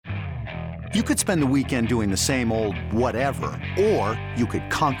You could spend the weekend doing the same old whatever, or you could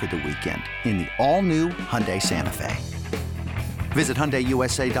conquer the weekend in the all-new Hyundai Santa Fe. Visit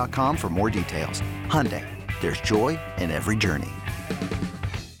HyundaiUSA.com for more details. Hyundai, there's joy in every journey.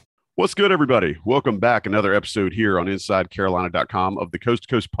 What's good, everybody? Welcome back. Another episode here on InsideCarolina.com of the Coast to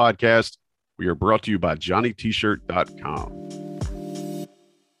Coast podcast. We are brought to you by JohnnyT-shirt.com.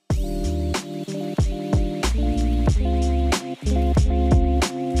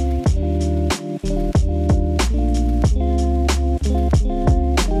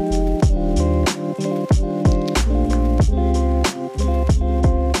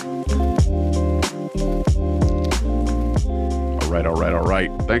 All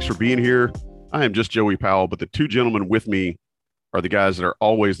right. Thanks for being here. I am just Joey Powell, but the two gentlemen with me are the guys that are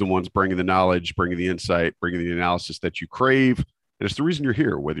always the ones bringing the knowledge, bringing the insight, bringing the analysis that you crave. And it's the reason you're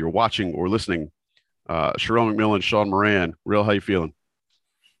here, whether you're watching or listening. Sherrell McMillan, Sean Moran. Real, how you feeling?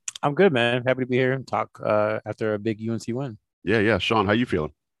 I'm good, man. Happy to be here and talk after a big UNC win. Yeah. Sean, how you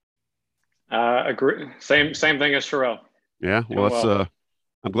feeling? Agree. Same thing as Sherrell. Yeah. Well,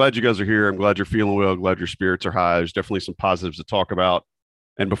 I'm glad you guys are here. I'm glad you're feeling well. Glad your spirits are high. There's definitely some positives to talk about.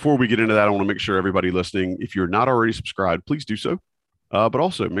 And before we get into that, I want to make sure everybody listening, if you're not already subscribed, please do so. But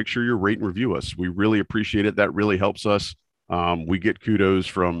also make sure you rate and review us. We really appreciate it. That really helps us. We get kudos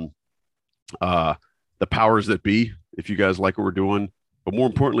from the powers that be if you guys like what we're doing. But more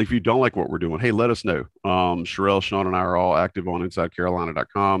importantly, if you don't like what we're doing, hey, let us know. Sherrell, Sean, and I are all active on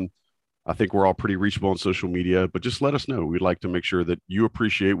InsideCarolina.com. I think we're all pretty reachable on social media, but just let us know. We'd like to make sure that you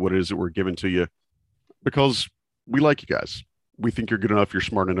appreciate what it is that we're giving to you because we like you guys. We think you're good enough, you're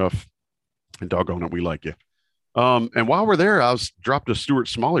smart enough, and doggone it, we like you. And while we're there, I was dropped a Stuart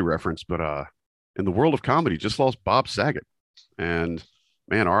Smalley reference, but in the world of comedy, just lost Bob Saget. And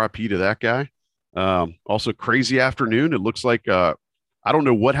man, RIP to that guy. Also, crazy afternoon. It looks like I don't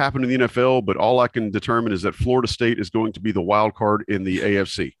know what happened in the NFL, but all I can determine is that Florida State is going to be the wild card in the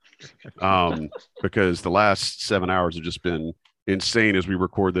AFC. Because the last 7 hours have just been insane as we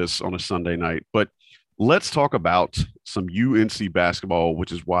record this on a Sunday night. But let's talk about some UNC basketball,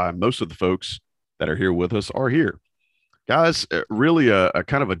 which is why most of the folks that are here with us are here. Guys, really a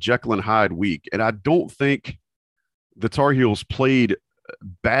kind of a Jekyll and Hyde week. And I don't think the Tar Heels played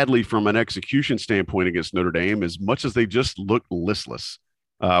badly from an execution standpoint against Notre Dame as much as they just looked listless.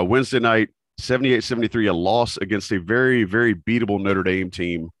 Wednesday night, 78-73, a loss against a very, very beatable Notre Dame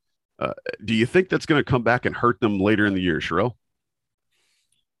team. Do you think that's going to come back and hurt them later in the year, Sherrell?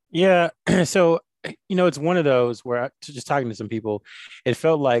 Yeah. So, it's one of those where just talking to some people, it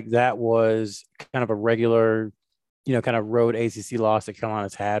felt like that was kind of a regular, kind of road ACC loss that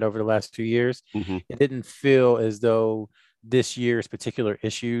Carolina's had over the last 2 years. Mm-hmm. It didn't feel as though this year's particular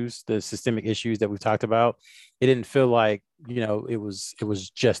issues, the systemic issues that we've talked about, it didn't feel like, it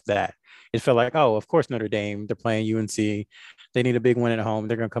was just that. It felt like, oh, of course, Notre Dame, they're playing UNC. They need a big win at home.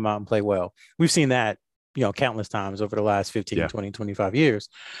 They're going to come out and play well. We've seen that, countless times over the last 15, 20, 25 years.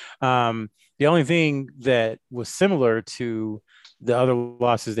 The only thing that was similar to the other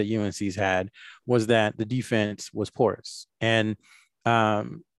losses that UNC's had was that the defense was porous. And,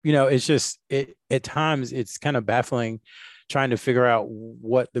 it's just, at times it's kind of baffling trying to figure out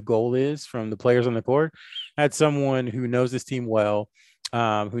what the goal is from the players on the court. I had someone who knows this team well,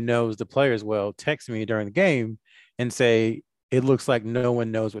 who knows the players well, text me during the game and say, it looks like no one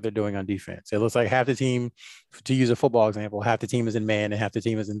knows what they're doing on defense. It looks like half the team, to use a football example, half the team is in man and half the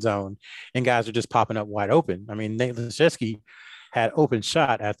team is in zone, and guys are just popping up wide open. I mean, Nate Laszewski had open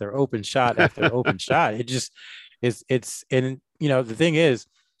shot after open shot after open shot. It just it's and the thing is,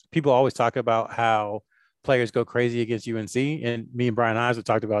 people always talk about how players go crazy against UNC, and me and Brian Hines have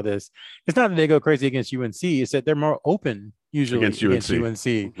talked about this. It's not that they go crazy against UNC; it's that they're more open usually against UNC.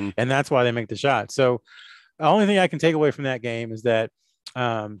 Mm-hmm. And that's why they make the shot. So the only thing I can take away from that game is that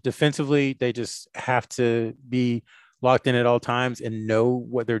defensively, they just have to be locked in at all times and know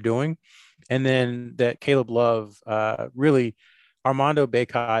what they're doing. And then that Caleb Love, really, Armando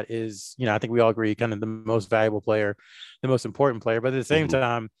Bacot is, I think we all agree, kind of the most valuable player, the most important player. But at the same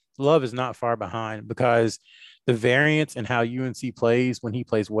time, Love is not far behind because the variance in how UNC plays when he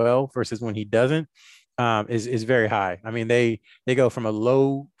plays well versus when he doesn't is very high. I mean, they go from a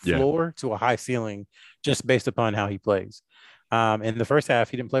low floor to a high ceiling just based upon how he plays. In the first half,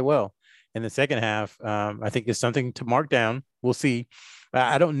 he didn't play well. In the second half, I think it's something to mark down. We'll see.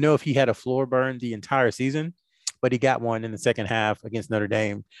 I don't know if he had a floor burn the entire season, but he got one in the second half against Notre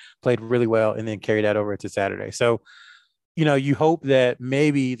Dame, played really well, and then carried that over to Saturday. So, you hope that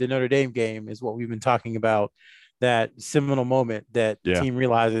maybe the Notre Dame game is what we've been talking about, that seminal moment that the team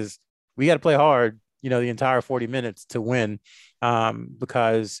realizes we got to play hard, the entire 40 minutes to win,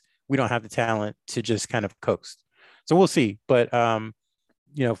 because we don't have the talent to just kind of coast. So we'll see. But,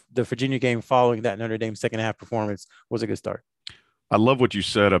 the Virginia game following that Notre Dame second half performance was a good start. I love what you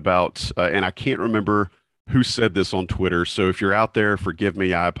said about, and I can't remember who said this on Twitter. So if you're out there, forgive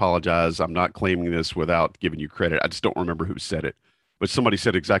me. I apologize. I'm not claiming this without giving you credit. I just don't remember who said it. But somebody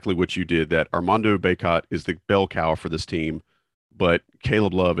said exactly what you did, that Armando Bacot is the bell cow for this team, but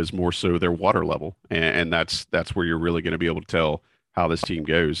Caleb Love is more so their water level. And that's where you're really going to be able to tell how this team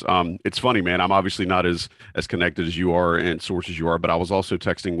goes. It's funny, man. I'm obviously not as connected as you are and source as you are, but I was also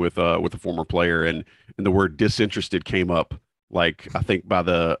texting with a former player, and the word disinterested came up, like, I think by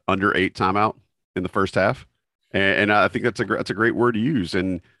the under 8 timeout in the first half. And I think that's a great word to use.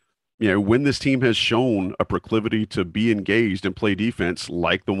 And, when this team has shown a proclivity to be engaged and play defense,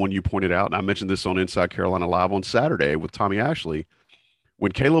 like the one you pointed out, and I mentioned this on Inside Carolina Live on Saturday with Tommy Ashley,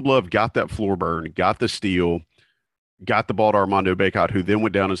 when Caleb Love got that floor burn, got the steal, got the ball to Armando Bacot, who then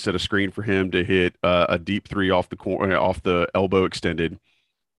went down and set a screen for him to hit a deep three off the corner, off the elbow extended.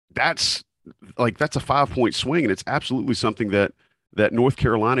 That's a 5-point swing, and it's absolutely something that North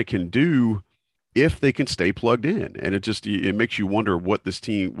Carolina can do if they can stay plugged in. And it makes you wonder what this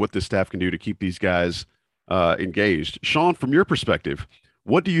staff can do to keep these guys engaged. Sean, from your perspective,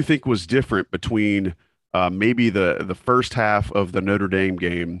 what do you think was different between maybe the first half of the Notre Dame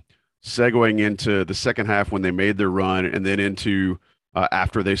game, segueing into the second half when they made their run, and then into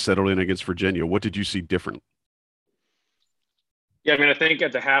after they settled in against Virginia? What did you see different? Yeah, I mean, I think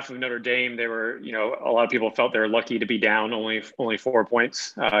at the half of Notre Dame, they were, a lot of people felt they were lucky to be down only 4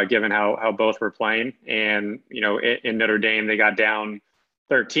 points, given how both were playing. And, in Notre Dame, they got down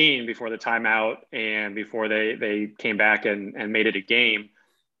 13 before the timeout and before they came back and made it a game.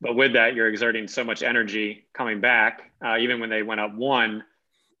 But with that, you're exerting so much energy coming back. Even when they went up 1,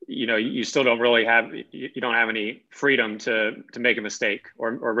 you still don't really have any freedom to make a mistake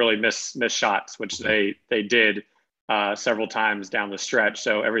or really miss shots, which they did several times down the stretch.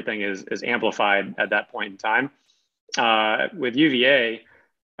 So everything is amplified at that point in time. With UVA,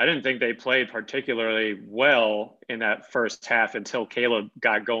 I didn't think they played particularly well in that first half until Caleb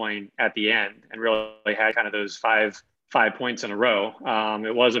got going at the end and really had kind of those five points in a row.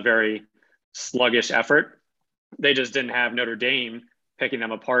 It was a very sluggish effort. They just didn't have Notre Dame picking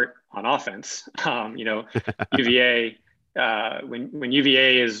them apart on offense. UVA, when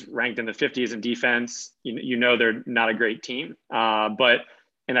UVA is ranked in the 50s in defense, they're not a great team. But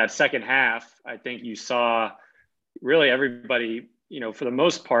in that second half, I think you saw really everybody, for the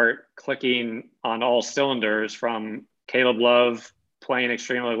most part, clicking on all cylinders, from Caleb Love playing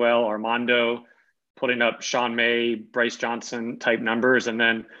extremely well, Armando putting up Sean May, Bryce Johnson type numbers, and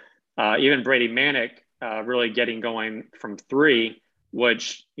then even Brady Manick really getting going from 3,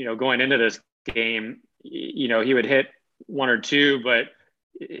 which, going into this game, he would hit 1 or 2, but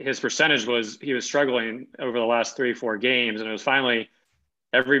his percentage he was struggling over the last 3-4 games. And it was finally,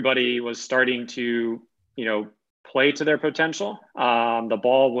 everybody was starting to, play to their potential. The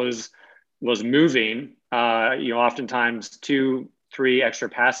ball was moving, oftentimes 2-3 extra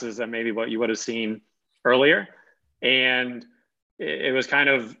passes than maybe what you would have seen earlier. And it was kind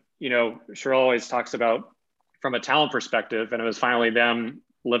of, Sherrill always talks about from a talent perspective, and it was finally them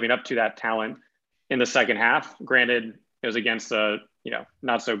living up to that talent in the second half. Granted, it was against a,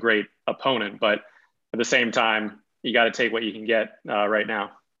 not so great opponent, but at the same time, you got to take what you can get right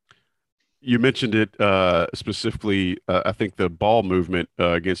now. You mentioned it specifically. I think the ball movement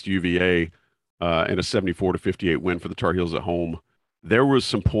against UVA in a 74-58 win for the Tar Heels at home. There was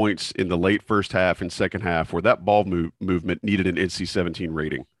some points in the late first half and second half where that ball movement needed an NC-17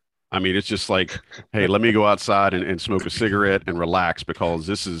 rating. I mean, it's just like, hey, let me go outside and smoke a cigarette and relax, because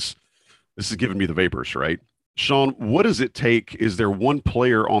this is giving me the vapors, right? Sean, what does it take? Is there one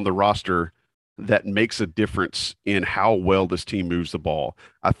player on the roster that makes a difference in how well this team moves the ball?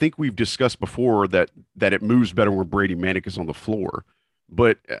 I think we've discussed before that it moves better when Brady Manick is on the floor,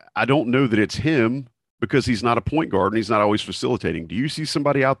 but I don't know that it's him, because he's not a point guard and he's not always facilitating. Do you see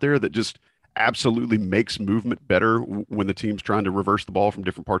somebody out there that just absolutely makes movement better when the team's trying to reverse the ball from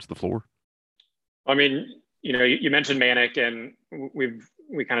different parts of the floor? I mean, you mentioned Manick, and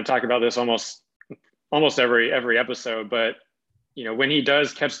we kind of talk about this almost every episode, but when he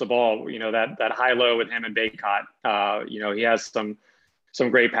does catch the ball, that high low with him and Bacot, he has some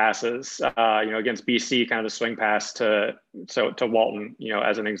great passes, against BC, kind of the swing pass to Walton,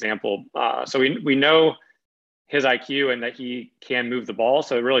 as an example. So we know his IQ and that he can move the ball.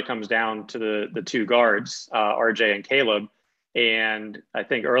 So it really comes down to the 2 guards, RJ and Caleb. And I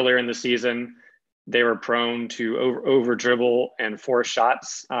think earlier in the season, they were prone to over dribble and force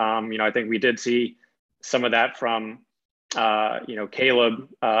shots. I think we did see some of that from Caleb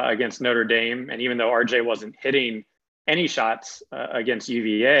against Notre Dame. And even though RJ wasn't hitting any shots against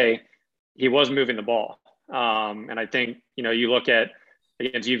UVA, he was moving the ball. And I think, you look at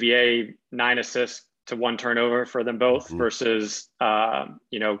against UVA, 9 assists to 1 turnover for them both versus,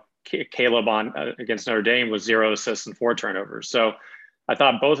 Caleb against Notre Dame was 0 assists and 4 turnovers. So I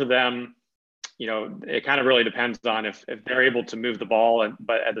thought both of them, it kind of really depends on if they're able to move the ball,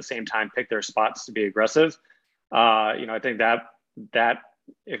 but at the same time pick their spots to be aggressive. I think that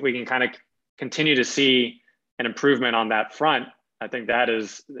if we can kind of continue to see an improvement on that front, I think that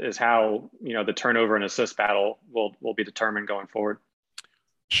is how, the turnover and assist battle will be determined going forward.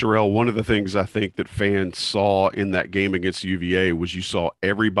 Sherrell, one of the things I think that fans saw in that game against UVA was you saw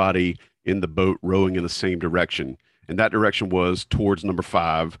everybody in the boat rowing in the same direction. And that direction was towards number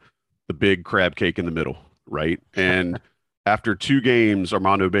 5, the big crab cake in the middle, right? And after 2 games,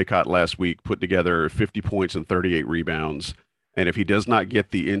 Armando Bacot last week put together 50 points and 38 rebounds. And if he does not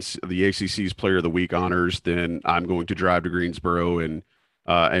get the ACC's Player of the Week honors, then I'm going to drive to Greensboro and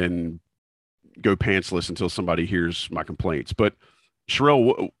go pantsless until somebody hears my complaints. But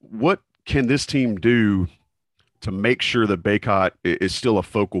Sherrell, what can this team do to make sure that Bacot is still a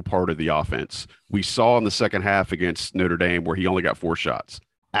focal part of the offense? We saw in the second half against Notre Dame where he only got 4 shots.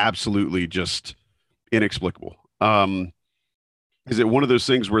 Absolutely just inexplicable. Is it one of those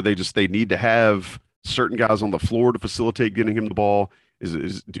things where they need to have certain guys on the floor to facilitate getting him the ball?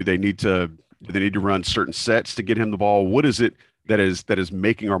 Do they need to run certain sets to get him the ball? What is it that is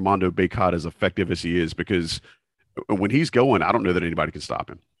making Armando Bacot as effective as he is? Because when he's going, I don't know that anybody can stop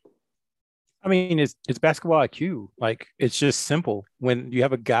him. I mean, it's basketball IQ. Like, it's just simple. When you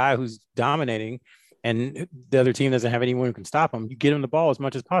have a guy who's dominating and the other team doesn't have anyone who can stop him, you get him the ball as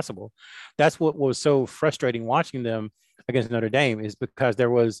much as possible. That's what was so frustrating watching them against Notre Dame, is because there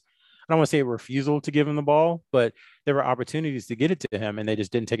was, I don't want to say a refusal to give him the ball, but there were opportunities to get it to him and they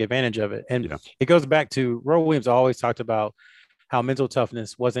just didn't take advantage of it. And It goes back to Roy Williams always talked about how mental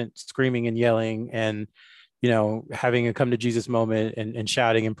toughness wasn't screaming and yelling and, having a come to Jesus moment and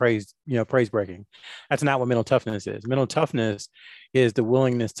shouting and praise breaking. That's not what mental toughness is. Mental toughness is the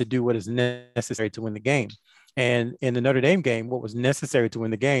willingness to do what is necessary to win the game. And in the Notre Dame game, what was necessary to win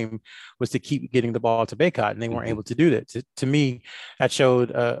the game was to keep getting the ball to Bacot, and they weren't able to do that. To me, that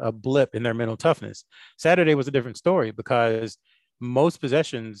showed a blip in their mental toughness. Saturday was a different story because most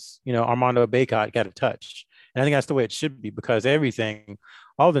possessions, Armando Bacot got a touch. And I think that's the way it should be, because everything,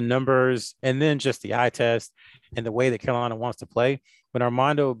 all the numbers, and then just the eye test and the way that Carolina wants to play, when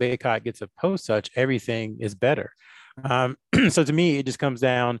Armando Bacot gets a post touch, everything is better. So to me, it just comes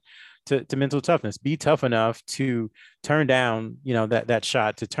down to mental toughness. Be tough enough to turn down, that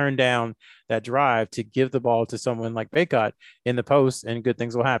shot, to turn down that drive, to give the ball to someone like Bacot in the post, and good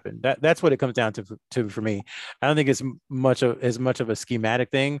things will happen. That's what it comes down to for me. I don't think it's as much of a schematic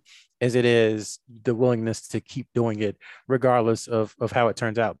thing as it is the willingness to keep doing it regardless of how it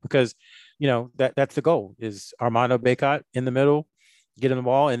turns out, because that's the goal, is Armando Bacot in the middle, getting the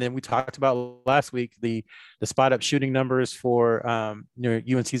ball. And then we talked about last week the spot up shooting numbers for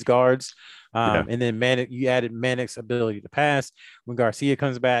UNC's guards. And then you added Manic's ability to pass. When Garcia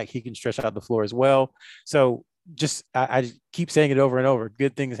comes back, he can stretch out the floor as well. So I keep saying it over and over.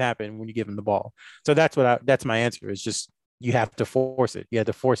 Good things happen when you give him the ball. So that's my answer. Is just, you have to force it. You have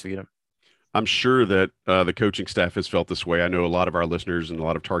to force feed him. I'm sure that the coaching staff has felt this way. I know a lot of our listeners and a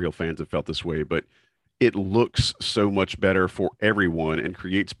lot of Tar Heel fans have felt this way, but it looks so much better for everyone and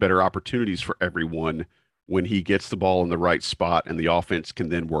creates better opportunities for everyone when he gets the ball in the right spot and the offense can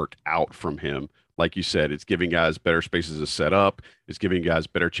then work out from him. Like you said, it's giving guys better spaces to set up. It's giving guys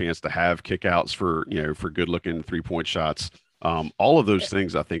better chance to have kickouts for good looking 3-point shots. All of those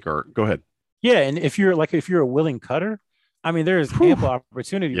things I think are, go ahead. Yeah. And if you're a willing cutter, I mean, there's ample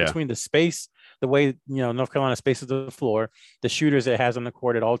opportunity between the space, the way, North Carolina spaces the floor, the shooters it has on the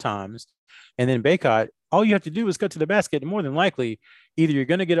court at all times. And then Bacot, all you have to do is cut to the basket. And more than likely, either you're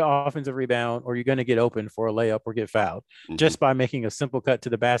going to get an offensive rebound or you're going to get open for a layup or get fouled just by making a simple cut to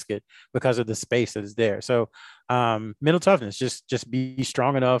the basket because of the space that is there. So mental toughness, just be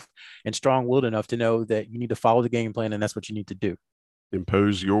strong enough and strong-willed enough to know that you need to follow the game plan, and that's what you need to do.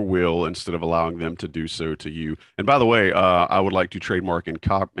 Impose your will instead of allowing them to do so to you. And by the way, I would like to trademark and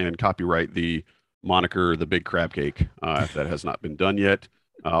copyright the moniker, the Big Crab Cake, if that has not been done yet.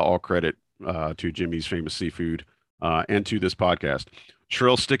 All credit to Jimmy's Famous Seafood and to this podcast.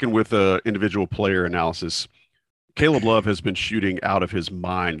 Sherrell, sticking with individual player analysis, Caleb Love has been shooting out of his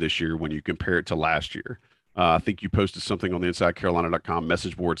mind this year when you compare it to last year. I think you posted something on the InsideCarolina.com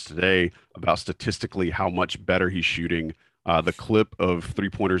message boards today about statistically how much better he's shooting. The clip of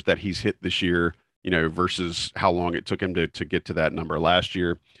 3-pointers that he's hit this year versus how long it took him to get to that number last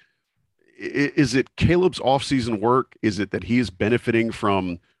year. Is it Caleb's offseason work? Is it that he is benefiting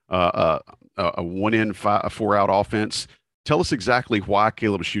from a 1-in, 4-out offense? Tell us exactly why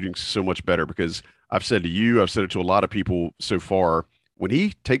Caleb is shooting so much better, because I've said to you, I've said it to a lot of people so far, when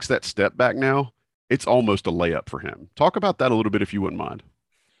he takes that step back now, it's almost a layup for him. Talk about that a little bit if you wouldn't mind.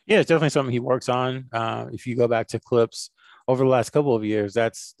 Yeah, it's definitely something he works on. If you go back to clips over the last couple of years,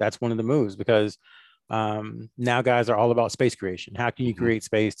 that's one of the moves, because now guys are all about space creation. How can you create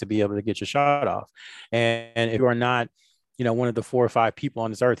space to be able to get your shot off? And if you are not, one of the 4 or 5 people on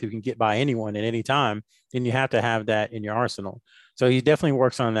this earth who can get by anyone at any time, then you have to have that in your arsenal. So he definitely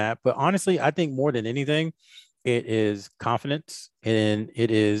works on that. But honestly, I think more than anything, it is confidence and it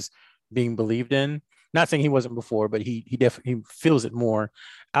is being believed in. Not saying he wasn't before, but he definitely feels it more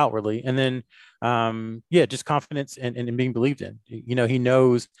outwardly. And then, just confidence and being believed in. He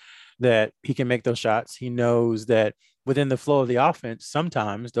knows that he can make those shots. He knows that within the flow of the offense,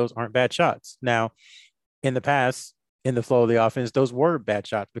 sometimes those aren't bad shots. Now, in the past, in the flow of the offense, those were bad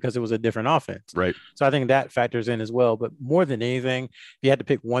shots because it was a different offense. Right. So I think that factors in as well. But more than anything, if you had to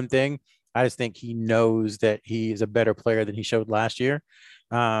pick one thing, I just think he knows that he is a better player than he showed last year.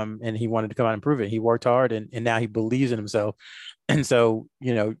 And he wanted to come out and prove it. He worked hard and now he believes in himself. And so,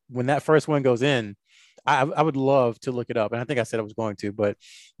 when that first one goes in, I would love to look it up. And I think I said I was going to, but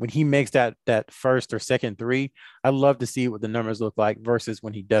when he makes that first or second three, I'd love to see what the numbers look like versus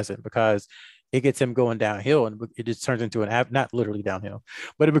when he doesn't, because it gets him going downhill and it just turns into not literally downhill,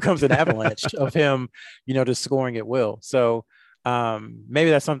 but it becomes an avalanche of him, just scoring at will. So maybe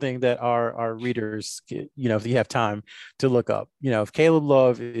that's something that our readers, if you have time to look up, if Caleb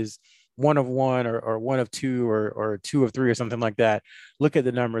Love is 1 of 1 or 1 of 2 or 2 of 3 or something like that, look at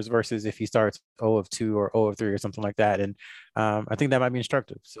the numbers versus if he starts 0 of 2 or 0 of 3 or something like that. And I think that might be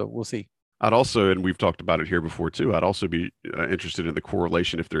instructive. So we'll see. I'd also, and we've talked about it here before too, I'd also be interested in the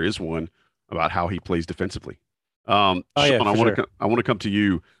correlation, if there is one, about how he plays defensively. Sean, I want to come to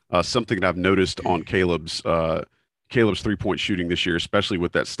you. Something that I've noticed on Caleb's 3-point shooting this year, especially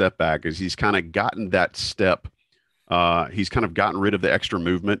with that step back, is he's kind of gotten that step. He's kind of gotten rid of the extra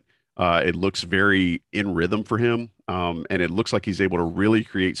movement. It looks very in rhythm for him, and it looks like he's able to really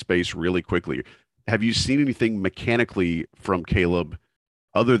create space really quickly. Have you seen anything mechanically from Caleb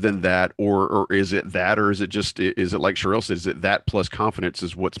other than that, or is it that, or is it like Sherrell said, is it that plus confidence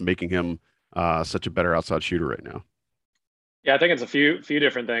is what's making him such a better outside shooter right now? Yeah, I think it's a few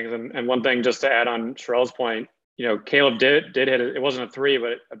different things. And one thing just to add on Sherrell's point, Caleb did hit it. It wasn't a 3,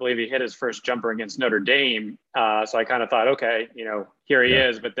 but I believe he hit his first jumper against Notre Dame. So I kind of thought, okay, here he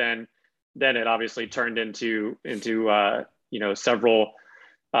is. But then it obviously turned into several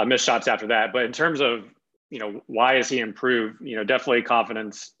missed shots after that. But in terms of, why is he improved? Definitely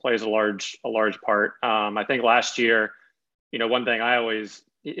confidence plays a large part. I think last year, one thing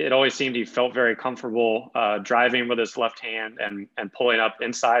it always seemed he felt very comfortable driving with his left hand and pulling up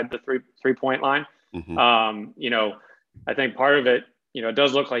inside the three-point line. Mm-hmm. I think part of it, it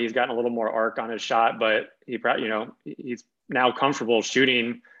does look like he's gotten a little more arc on his shot, but he's now comfortable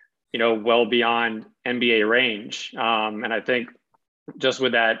shooting, well beyond NBA range. And I think just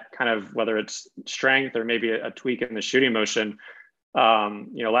with that kind of, whether it's strength or maybe a tweak in the shooting motion,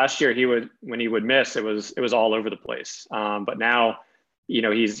 last year when he would miss, it was all over the place. But now,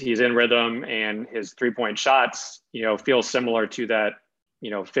 he's in rhythm and his 3-point shots, feel similar to that,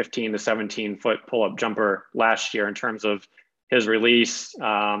 15 to 17 foot pull-up jumper last year in terms of his release,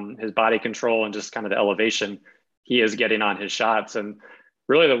 his body control, and just kind of the elevation he is getting on his shots. And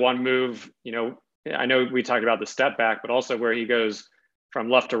really the one move, I know we talked about the step back, but also where he goes from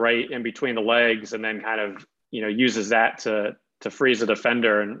left to right in between the legs and then kind of, uses that to freeze a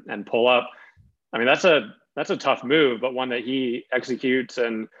defender and pull up. I mean, that's a tough move, but one that he executes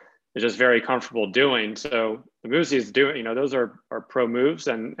and is just very comfortable doing. So the moves he's doing, those are pro moves.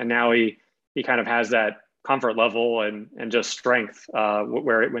 And now he kind of has that comfort level and just strength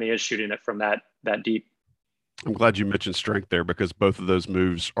when he is shooting it from that deep. I'm glad you mentioned strength there, because both of those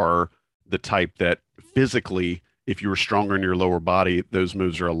moves are the type that physically, if you were stronger in your lower body, those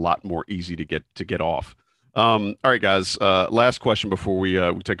moves are a lot more easy to get off. All right, guys, last question before we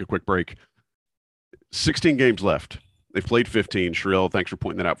take a quick break. 16 games left. They've played 15. Sherrell, thanks for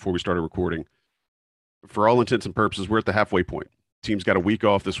pointing that out before we started recording. For all intents and purposes, we're at the halfway point. Team's got a week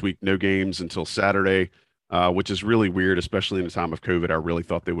off this week, no games until Saturday, which is really weird, especially in the time of COVID. I really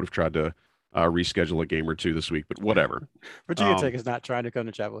thought they would have tried to reschedule a game or two this week, but whatever. Virginia Tech is not trying to come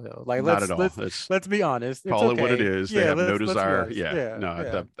to Chapel Hill. Not at all. Let's be honest. Call it what it is. They have no desire.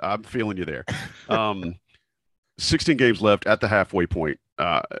 I'm feeling you there. 16 games left at the halfway point.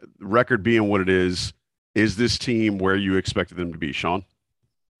 record being what it is this team where you expected them to be, Sean?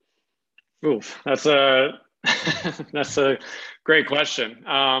 Oof, that's a that's a great question.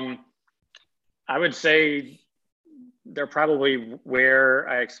 I would say they're probably where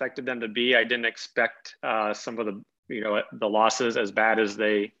I expected them to be. I didn't expect some of the losses as bad as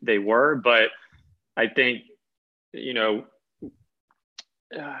they were, but I think I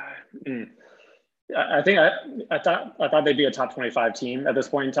thought they'd be a top 25 team at this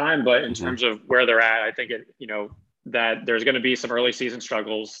point in time, but in terms of where they're at, I think that there's going to be some early season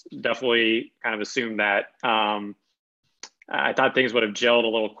struggles. Definitely kind of assume that. I thought things would have gelled a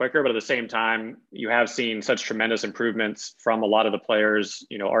little quicker, but at the same time, you have seen such tremendous improvements from a lot of the players,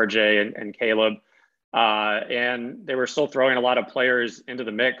 RJ and Caleb. And they were still throwing a lot of players into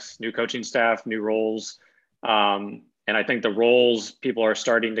the mix, new coaching staff, new roles. And I think the roles, people are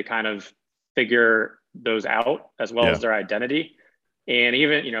starting to kind of figure those out as well as their identity. And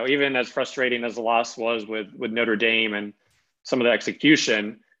even as frustrating as the loss was with Notre Dame and some of the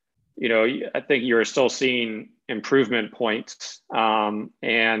execution, I think you're still seeing improvement points.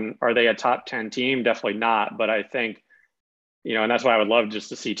 And are they a top 10 team? Definitely not. But I think, and that's why I would love just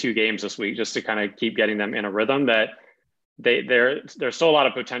to see 2 games this week, just to kind of keep getting them in a rhythm that there's still a lot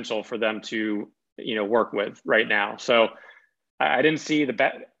of potential for them to, work with right now. So I didn't see the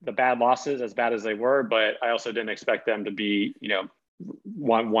bad losses as bad as they were, but I also didn't expect them to be,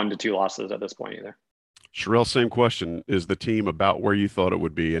 1 to 2 losses at this point either. Sherrell, same question. Is the team about where you thought it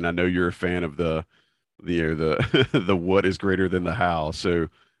would be? And I know you're a fan of the the what is greater than the how. So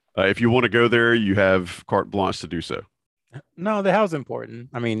if you want to go there, you have carte blanche to do so. No, the how is important.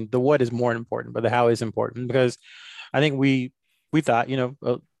 I mean, the what is more important, but the how is important because I think we thought,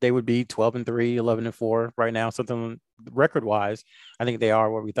 they would be 12-3, 11-4 right now, something record wise. I think they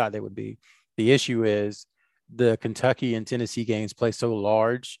are where we thought they would be. The issue is the Kentucky and Tennessee games play so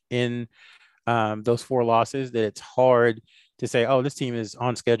large in those 4 losses that it's hard to say, oh, this team is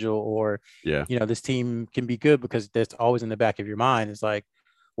on schedule or, this team can be good because that's always in the back of your mind. It's like,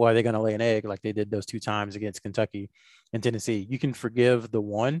 well, are they going to lay an egg like they did those 2 times against Kentucky and Tennessee? You can forgive the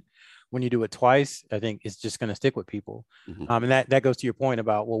one. When you do it twice, I think it's just going to stick with people. And that goes to your point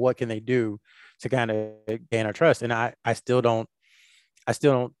about, well, what can they do to kind of gain our trust? And I still don't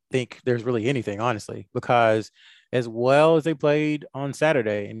think there's really anything, honestly, because as well as they played on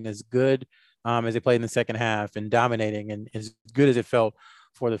Saturday and as good as they played in the second half and dominating and as good as it felt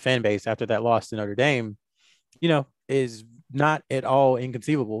for the fan base after that loss to Notre Dame, is not at all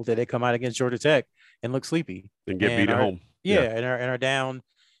inconceivable that they come out against Georgia Tech and look sleepy and get beat at home. And are down,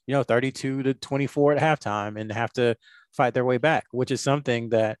 32-24 at halftime and have to fight their way back, which is something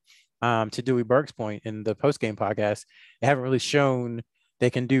that, to Dewey Burke's point in the post-game podcast, they haven't really shown they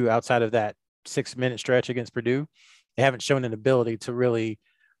can do outside of that 6-minute stretch against Purdue. They haven't shown an ability to really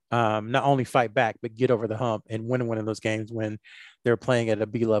not only fight back, but get over the hump and win one of those games when they're playing at a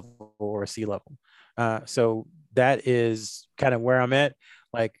B level or a C level. So that is kind of where I'm at.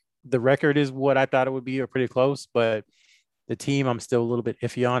 Like the record is what I thought it would be or pretty close, but the team I'm still a little bit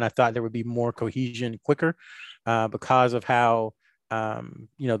iffy on. I thought there would be more cohesion quicker because of how,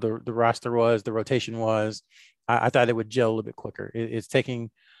 the roster was, the rotation was. I thought it would gel a little bit quicker. It's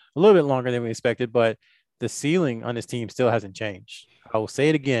taking a little bit longer than we expected, but the ceiling on this team still hasn't changed. I will say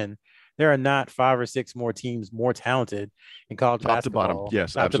it again. There are not 5 or 6 more teams more talented in college basketball, to bottom.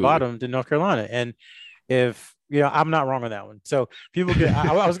 Yes, top absolutely. to bottom than North Carolina. And if, I'm not wrong on that one. So people get,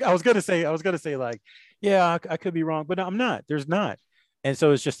 I was going to say like, yeah, I could be wrong, but I'm not. There's not. And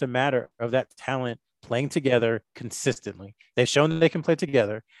so it's just a matter of that talent playing together consistently. They've shown that they can play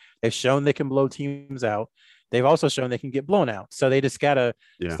together. They've shown they can blow teams out. They've also shown they can get blown out. So they just got to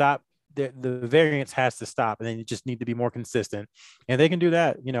stop. The variance has to stop, and then you just need to be more consistent. And they can do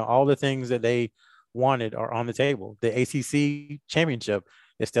that. All the things that they wanted are on the table. The ACC championship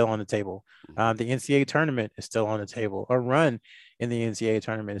is still on the table. The NCAA tournament is still on the table. A run in the NCAA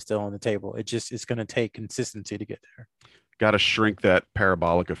tournament is still on the table. It's going to take consistency to get there. Got to shrink that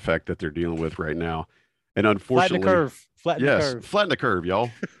parabolic effect that they're dealing with right now. And unfortunately, flatten the curve. Flatten the curve, y'all.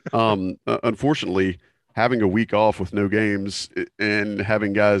 Unfortunately, having a week off with no games and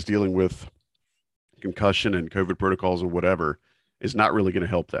having guys dealing with concussion and COVID protocols and whatever is not really going to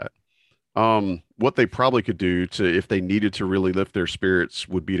help that. What they probably could do if they needed to really lift their spirits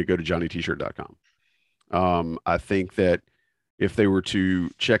would be to go to johnnytshirt.com. I think that if they were to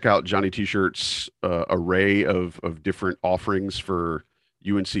check out Johnny T-Shirt's array of different offerings for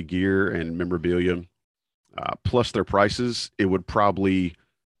UNC gear and memorabilia, plus their prices, it would probably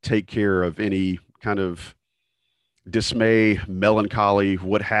take care of any kind of dismay, melancholy,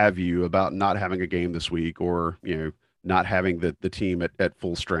 what have you, about not having a game this week or, not having the team at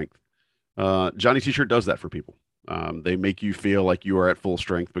full strength. Johnny T-shirt does that for people. They make you feel like you are at full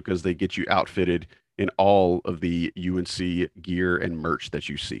strength because they get you outfitted in all of the UNC gear and merch that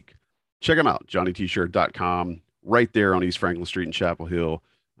you seek. Check them out, johnnytshirt.com, right there on East Franklin Street in Chapel Hill.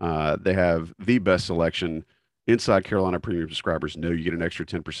 They have the best selection. Inside Carolina Premium subscribers know you get an extra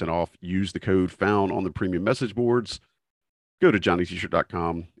 10% off. Use the code found on the premium message boards. Go to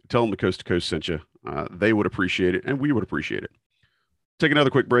johnnytshirt.com. Tell them the Coast to Coast sent you. They would appreciate it, and we would appreciate it. Take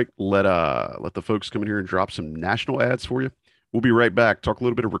another quick break. Let the folks come in here and drop some national ads for you. We'll be right back. Talk a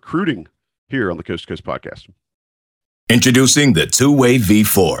little bit of recruiting here on the Coast to Coast podcast. Introducing the Two-Way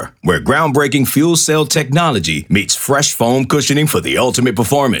V4, where groundbreaking fuel cell technology meets fresh foam cushioning for the ultimate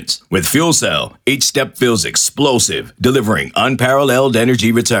performance. With Fuel Cell, each step feels explosive, delivering unparalleled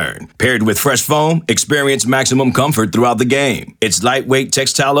energy return. Paired with fresh foam, experience maximum comfort throughout the game. Its lightweight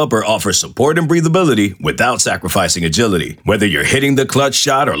textile upper offers support and breathability without sacrificing agility. Whether you're hitting the clutch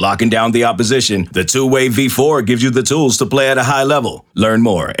shot or locking down the opposition, the Two-Way V4 gives you the tools to play at a high level. Learn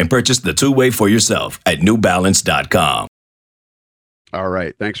more and purchase the Two-Way for yourself at newbalance.com. All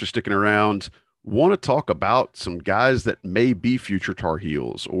right. Thanks for sticking around. Want to talk about some guys that may be future Tar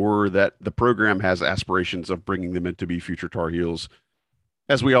Heels, or that the program has aspirations of bringing them in to be future Tar Heels,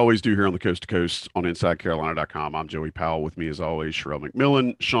 as we always do here on the Coast to Coast on InsideCarolina.com. I'm Joey Powell. With me, as always, Sherrell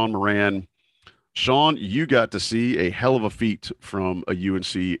McMillan, Sean Moran. Sean, you got to see a hell of a feat from a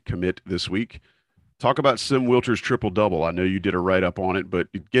UNC commit this week. Talk about Sim Wilter's triple-double. I know you did a write-up on it, but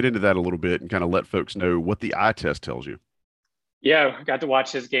get into that a little bit and kind of let folks know what the eye test tells you. Yeah, I got to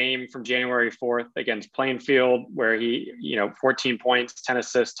watch his game from January 4th against Plainfield, where he, 14 points, 10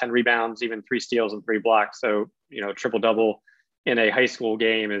 assists, 10 rebounds, even 3 steals and 3 blocks. So, triple-double in a high school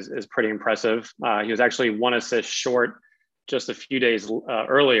game is pretty impressive. He was actually 1 assist short just a few days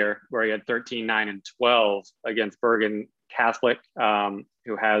earlier, where he had 13, 9, and 12 against Bergen Catholic,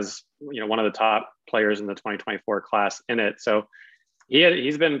 who has, one of the top players in the 2024 class in it. So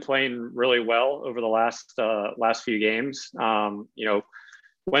he's been playing really well over the last few games.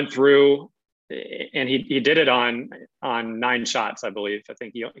 Went through, and he did it on 9 shots, I believe. I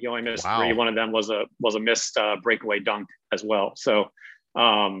think he only missed 3. One of them was a missed breakaway dunk as well. So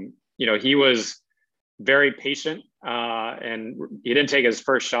he was very patient, and he didn't take his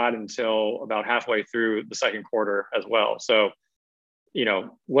first shot until about halfway through the second quarter as well. So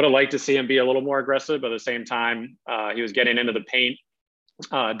would have liked to see him be a little more aggressive, but at the same time, he was getting into the paint,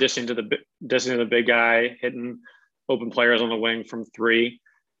 dishing to the big guy, hitting open players on the wing from 3.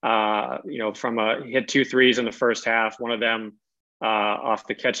 He hit 2 threes in the first half. One of them off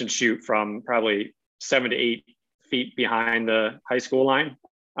the catch and shoot from probably 7 to 8 feet behind the high school line.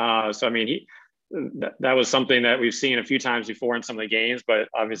 That was something that we've seen a few times before in some of the games, but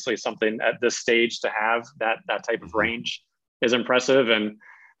obviously something at this stage to have that type of range is impressive. And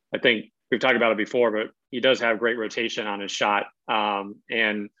I think we've talked about it before, but he does have great rotation on his shot.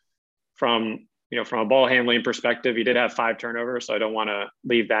 And from a ball handling perspective, he did have 5 turnovers, so I don't want to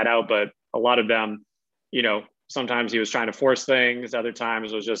leave that out. But a lot of them, sometimes he was trying to force things. Other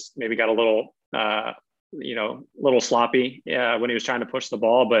times it was just maybe got a little sloppy when he was trying to push the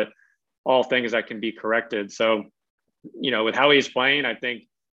ball. But all things that can be corrected. So, with how he's playing, I think,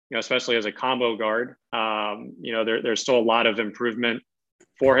 especially as a combo guard, there's still a lot of improvement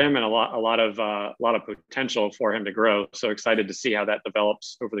for him and a lot of potential for him to grow. So excited to see how that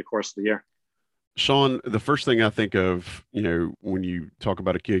develops over the course of the year. Sean, the first thing I think of, when you talk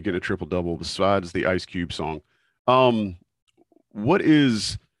about a kid getting a triple-double, besides the Ice Cube song,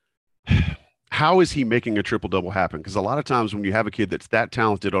 how is he making a triple-double happen? Because a lot of times when you have a kid that's that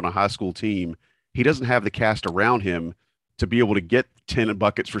talented on a high school team, he doesn't have the cast around him to be able to get 10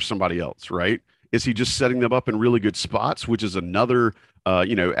 buckets for somebody else, right? Is he just setting them up in really good spots, which is another,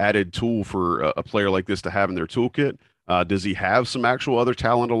 added tool for a player like this to have in their toolkit? Does he have some actual other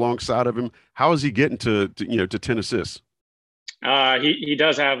talent alongside of him? How is he getting to 10 assists? He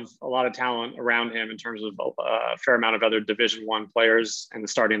does have a lot of talent around him in terms of a fair amount of other Division I players in the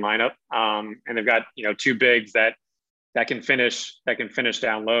starting lineup. And they've got, 2 bigs that can finish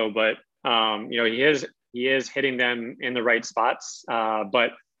down low, but he is hitting them in the right spots.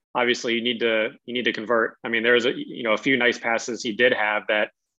 But obviously you need to convert. I mean, there's a few nice passes he did have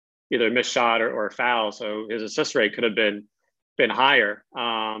that either missed shot or foul. So his assist rate could have been higher.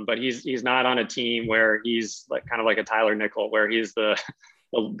 But he's not on a team where he's kind of like a Tyler Nickel, where he's the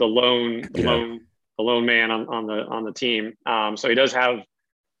lone man on the team. So he does have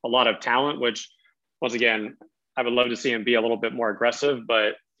a lot of talent, which once again, I would love to see him be a little bit more aggressive,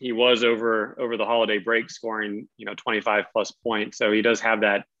 but he was over the holiday break scoring, 25 plus points. So he does have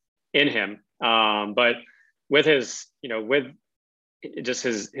that in him. But with his, with just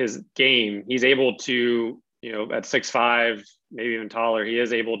his game, he's able to, at 6'5", maybe even taller, he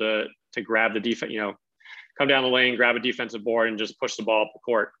is able to grab the defense, come down the lane, grab a defensive board, and just push the ball up the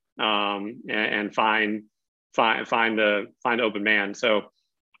court, and find the open man. So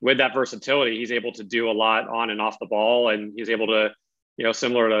with that versatility, he's able to do a lot on and off the ball, and he's able to,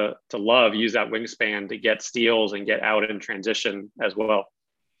 similar to Love, use that wingspan to get steals and get out in transition as well.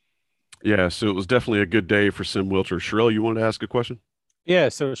 Yeah, so it was definitely a good day for Sim Wilcher. Sherelle, you wanted to ask a question? Yeah,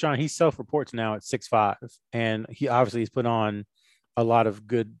 so Sean, he self-reports now at 6'5", and he obviously has put on a lot of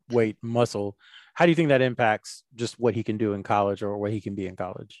good weight muscle. How do you think that impacts just what he can do in college or what he can be in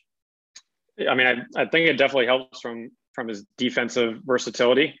college? I mean, I think it definitely helps from his defensive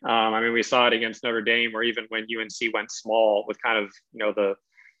versatility. I mean, we saw it against Notre Dame, where even when UNC went small with kind of, the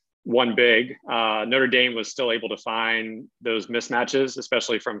one big, Notre Dame was still able to find those mismatches,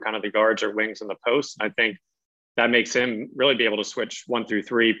 especially from kind of the guards or wings in the post. I think that makes him really be able to switch 1 through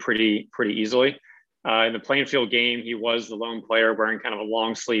 3 pretty easily. In the Plainfield game, he was the lone player wearing kind of a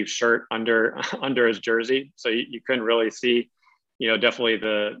long sleeve shirt under his jersey. So you couldn't really see, definitely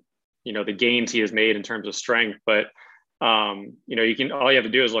the gains he has made in terms of strength. But, all you have to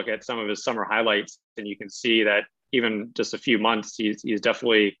do is look at some of his summer highlights, and you can see that even just a few months, he's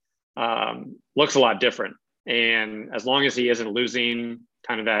definitely looks a lot different. And as long as he isn't losing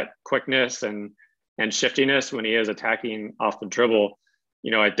kind of that quickness and shiftiness when he is attacking off the dribble,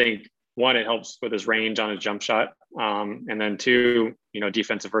 I think, one, it helps with his range on his jump shot. And then 2,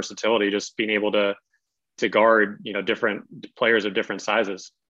 defensive versatility, just being able to guard, different players of different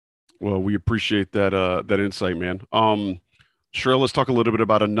sizes. Well, we appreciate that insight, man. Sherelle, let's talk a little bit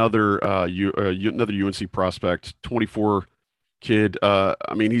about another UNC prospect, 24 kid. I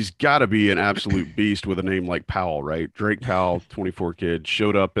mean, he's got to be an absolute beast with a name like Powell, right? Drake Powell, 24 kid,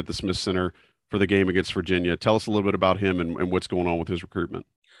 showed up at the Smith Center for the game against Virginia. Tell us a little bit about him and what's going on with his recruitment.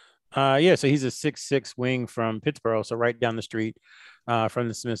 So he's a 6'6" wing from Pittsburgh, so right down the street from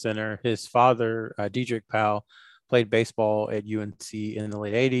the Smith Center. His father, Dedrick Powell, played baseball at UNC in the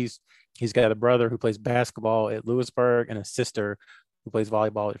late 80s. He's got a brother who plays basketball at Lewisburg and a sister who plays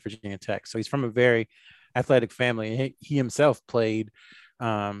volleyball at Virginia Tech. So he's from a very athletic family. He himself played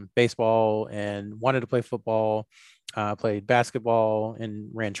baseball and wanted to play football, played basketball and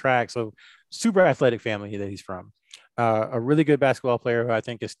ran track. So super athletic family that he's from. A really good basketball player who I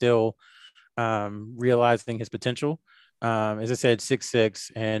think is still realizing his potential. As I said,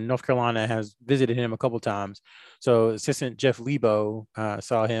 6'6", and North Carolina has visited him a couple of times. So assistant Jeff Lebo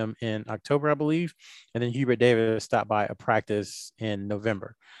saw him in October, I believe, and then Hubert Davis stopped by a practice in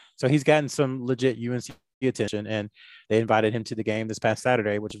November. So he's gotten some legit UNC attention, and they invited him to the game this past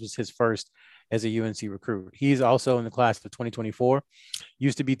Saturday, which was his first as a UNC recruit. He's also in the class of 2024,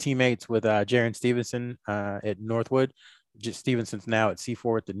 used to be teammates with Jaron Stevenson at Northwood. Stevenson's now at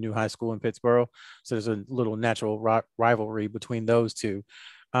Seaforth, the new high school in Pittsburgh. So there's a little natural rivalry between those two.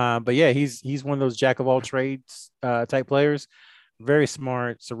 But yeah, he's one of those jack of all trades type players. Very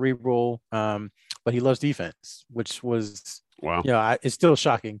smart, cerebral, but he loves defense, which was, wow. It's still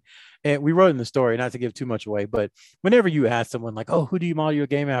shocking. And we wrote in the story, not to give too much away, but whenever you ask someone like, oh, who do you model your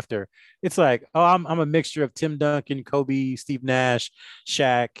game after? It's like, oh, I'm a mixture of Tim Duncan, Kobe, Steve Nash,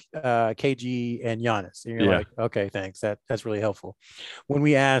 Shaq, KG, and Giannis. And you're like, okay, thanks. That's really helpful. When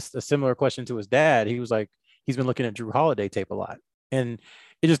we asked a similar question to his dad, he was like, he's been looking at Drew Holiday tape a lot. And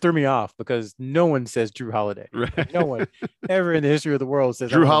it just threw me off because no one says Drew Holiday. Right. No one ever in the history of the world says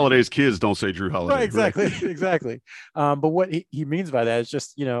Drew Holiday's kids don't say Drew Holiday. Right, exactly, right. Exactly. But what he means by that is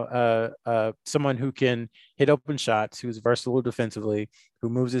just, someone who can hit open shots, who's versatile defensively, who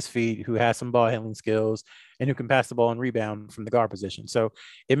moves his feet, who has some ball handling skills, and who can pass the ball and rebound from the guard position. So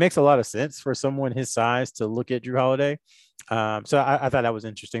it makes a lot of sense for someone his size to look at Drew Holiday. So I thought that was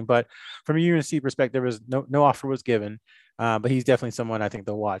interesting. But from a UNC perspective, there was no offer was given. But he's definitely someone I think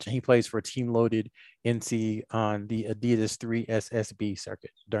they'll watch. And he plays for Team Loaded NC on the Adidas 3SSB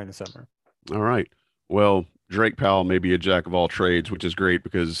circuit during the summer. All right. Well, Drake Powell may be a jack of all trades, which is great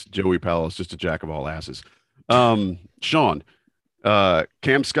because Joey Powell is just a jack of all asses. Sean,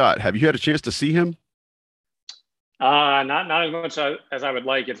 Cam Scott, have you had a chance to see him? Not as much as I would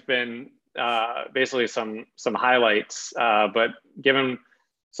like. It's been basically some highlights, but given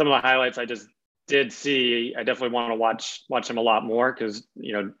some of the highlights I just did see, I definitely want to watch him a lot more because,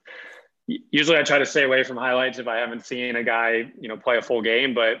 usually I try to stay away from highlights if I haven't seen a guy, play a full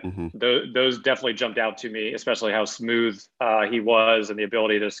game, but those definitely jumped out to me, especially how smooth he was and the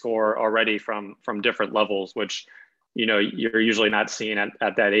ability to score already from different levels, which, you're usually not seeing at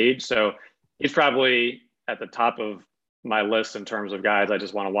that age. So he's probably at the top of my list in terms of guys I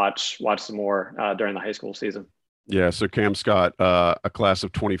just want to watch some more during the high school season. Yeah. So Cam Scott, a class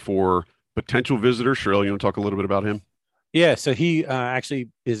of 24 potential visitor. Sherelle, you want to talk a little bit about him? Yeah, so he actually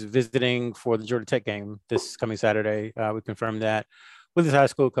is visiting for the Georgia Tech game this coming Saturday. We confirmed that with his high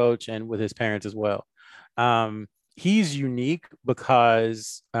school coach and with his parents as well. He's unique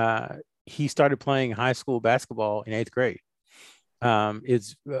because he started playing high school basketball in 8th grade.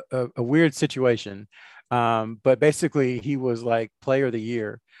 It's a weird situation, but basically he was like player of the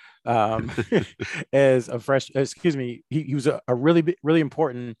year as a he was a really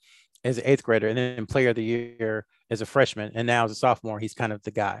important as an 8th grader, and then player of the year as a freshman, and now as a sophomore he's kind of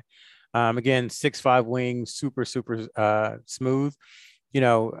the guy. Again, 6'5" wing, super smooth.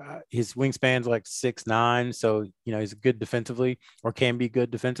 His wingspan's like 6'9", so he's good defensively, or can be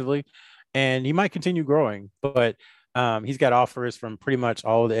good defensively, and he might continue growing. But he's got offers from pretty much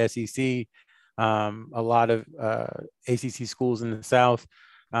all of the SEC, a lot of ACC schools in the South.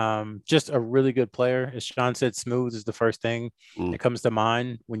 Just a really good player. As Sean said, smooth is the first thing that comes to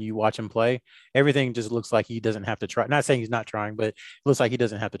mind when you watch him play. Everything just looks like he doesn't have to try. Not saying he's not trying, but it looks like he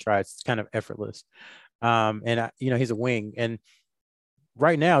doesn't have to try. It's kind of effortless. He's a wing. And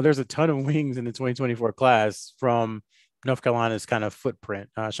right now there's a ton of wings in the 2024 class from North Carolina's kind of footprint.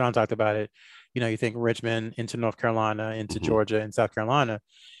 Sean talked about it. You think Richmond into North Carolina, into Georgia and South Carolina.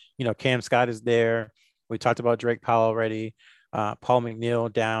 Cam Scott is there. We talked about Drake Powell already. Paul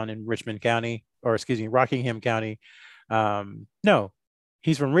McNeil down in Rockingham County. No,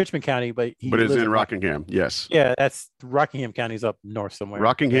 he's from Richmond County, but it's in Rockingham. Yes. Yeah, that's Rockingham County's up north somewhere.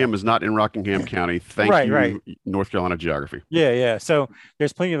 Rockingham is not in Rockingham County. Thank you, right. North Carolina geography. Yeah. So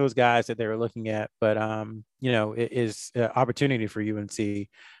there's plenty of those guys that they were looking at, but it is an opportunity for UNC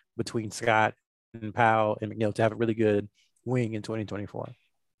between Scott and Powell and McNeil to have a really good wing in 2024.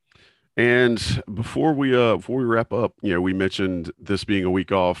 And before we wrap up, we mentioned this being a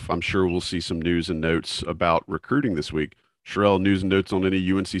week off. I'm sure we'll see some news and notes about recruiting this week. Sherelle, news and notes on any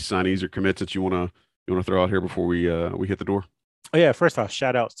UNC signees or commits that you want to throw out here before we hit the door? Oh yeah, first off,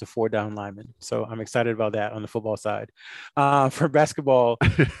 shout outs to 4 down linemen. So I'm excited about that on the football side. For basketball,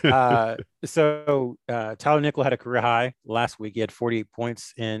 Tyler Nickel had a career high last week. He had 48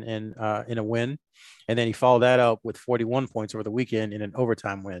 points in a win, and then he followed that up with 41 points over the weekend in an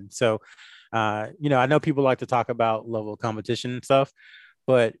overtime win. So, I know people like to talk about level of competition and stuff,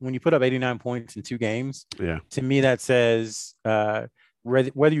 but when you put up 89 points in 2 games, to me that says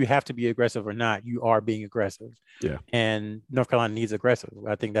whether you have to be aggressive or not, you are being aggressive. Yeah. And North Carolina needs aggressive.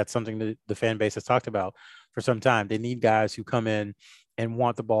 I think that's something that the fan base has talked about for some time. They need guys who come in and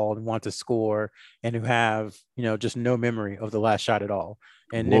want the ball and want to score and who have, just no memory of the last shot at all.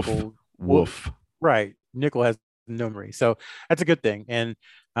 And Nickel, right. Nickel has no memory. So that's a good thing. And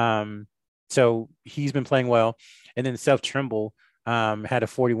so he's been playing well. And then Seth Trimble had a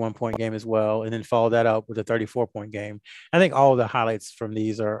 41-point game as well, and then followed that up with a 34-point game. I think all of the highlights from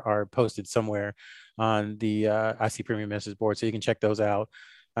these are posted somewhere on the IC Premium Message board, so you can check those out.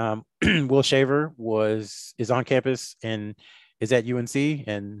 Will Shaver is on campus and is at UNC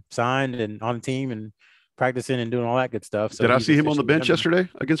and signed and on the team and practicing and doing all that good stuff. So did I see him on the bench yesterday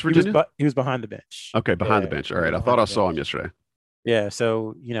against Virginia? He was behind the bench. Okay, behind the bench. All right, I thought I saw him yesterday. Yeah,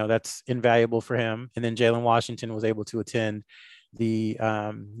 so that's invaluable for him. And then Jalen Washington was able to attend the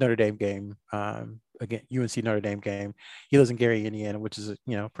Notre Dame game, again, UNC Notre Dame game. He lives in Gary, Indiana, which is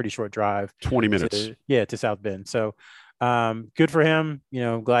a pretty short drive. 20 minutes. To South Bend. So good for him.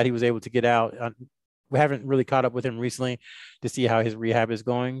 Glad he was able to get out. We haven't really caught up with him recently to see how his rehab is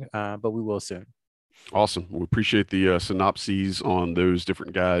going, but we will soon. Awesome. We appreciate the synopses on those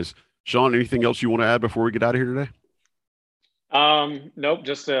different guys. Sean, anything else you want to add before we get out of here today? Nope.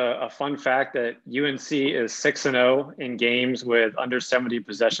 Just a fun fact that UNC is 6-0 in games with under 70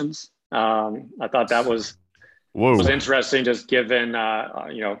 possessions. I thought that was interesting, just given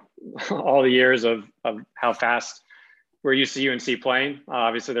all the years of how fast we're used to UNC playing.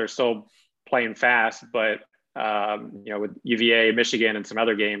 Obviously, they're still playing fast, but with UVA, Michigan, and some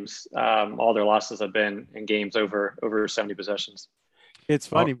other games, all their losses have been in games over 70 possessions. It's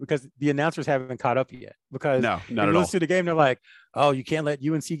funny because the announcers haven't caught up yet. Because not at all. Listen to the game, they're like, "Oh, you can't let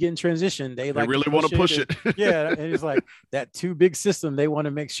UNC get in transition. They really want to push it." Yeah, and it's like that too big system. They want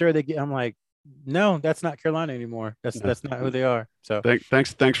to make sure they get. I'm like, no, that's not Carolina anymore. That's not who they are. So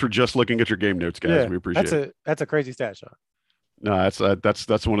thanks for just looking at your game notes, guys. Yeah, we appreciate it. That's a crazy stat shot. No,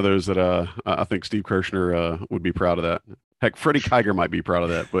 that's one of those that I think Steve Kirshner would be proud of that. Heck, Freddie Kiger might be proud of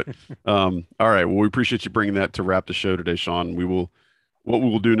that. But all right, well, we appreciate you bringing that to wrap the show today, Sean. We will What we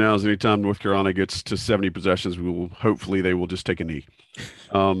will do now is anytime North Carolina gets to 70 possessions, hopefully they will just take a knee.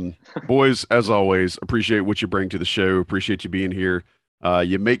 Boys, as always, appreciate what you bring to the show. Appreciate you being here.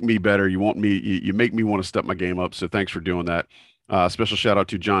 You make me better. You make me want to step my game up. So thanks for doing that. Special shout out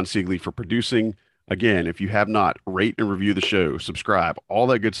to John Siegley for producing. Again, if you have not, rate and review the show, subscribe, all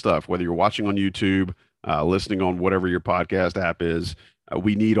that good stuff, whether you're watching on YouTube, listening on whatever your podcast app is.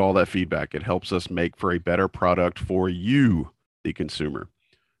 We need all that feedback. It helps us make for a better product for you, the consumer.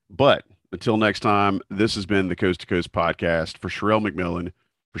 But until next time, this has been the Coast to Coast podcast. For Sherelle McMillan,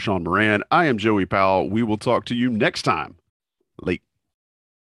 for Sean Moran, I am Joey Powell. We will talk to you next time. Late.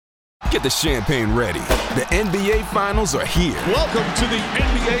 Get the champagne ready. The NBA Finals are here. Welcome to the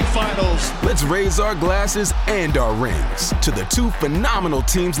NBA Finals. Let's raise our glasses and our rings to the two phenomenal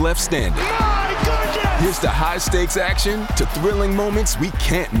teams left standing. My goodness! Here's to high-stakes action, to thrilling moments we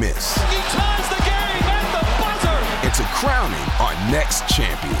can't miss. He ties the game at the buzzer! And to crowning our next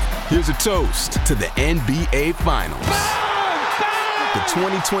champion. Here's a toast to the NBA Finals. The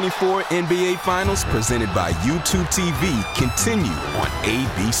 2024 NBA Finals, presented by YouTube TV, continue on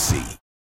ABC.